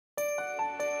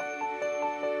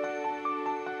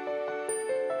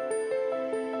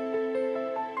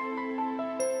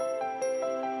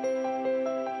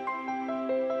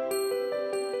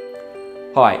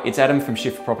Hi, it's Adam from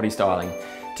Shift Property Styling.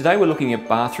 Today we're looking at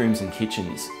bathrooms and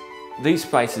kitchens. These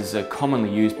spaces are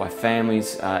commonly used by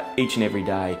families each and every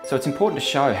day, so it's important to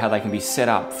show how they can be set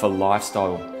up for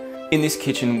lifestyle. In this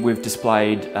kitchen we've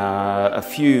displayed a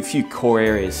few core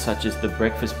areas such as the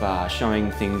breakfast bar, showing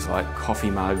things like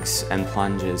coffee mugs and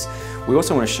plungers. We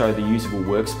also want to show the usable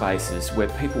workspaces where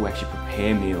people actually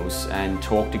prepare meals and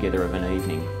talk together of an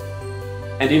evening.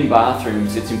 And in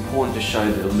bathrooms, it's important to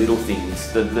show the little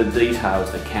things, the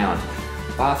details that count.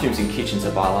 Bathrooms and kitchens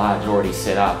are by large already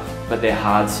set up, but they're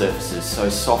hard surfaces, so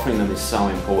softening them is so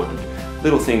important.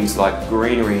 Little things like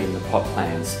greenery in the pot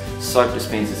plants, soap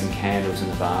dispensers and candles in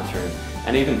the bathroom,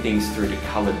 and even things through to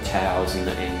coloured towels on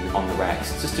the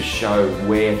racks, just to show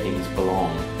where things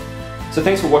belong. So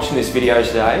thanks for watching this video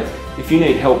today. If you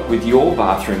need help with your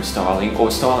bathroom styling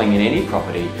or styling in any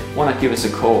property, why not give us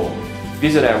a call?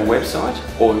 Visit our website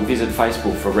or visit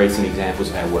Facebook for recent examples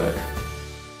of our work.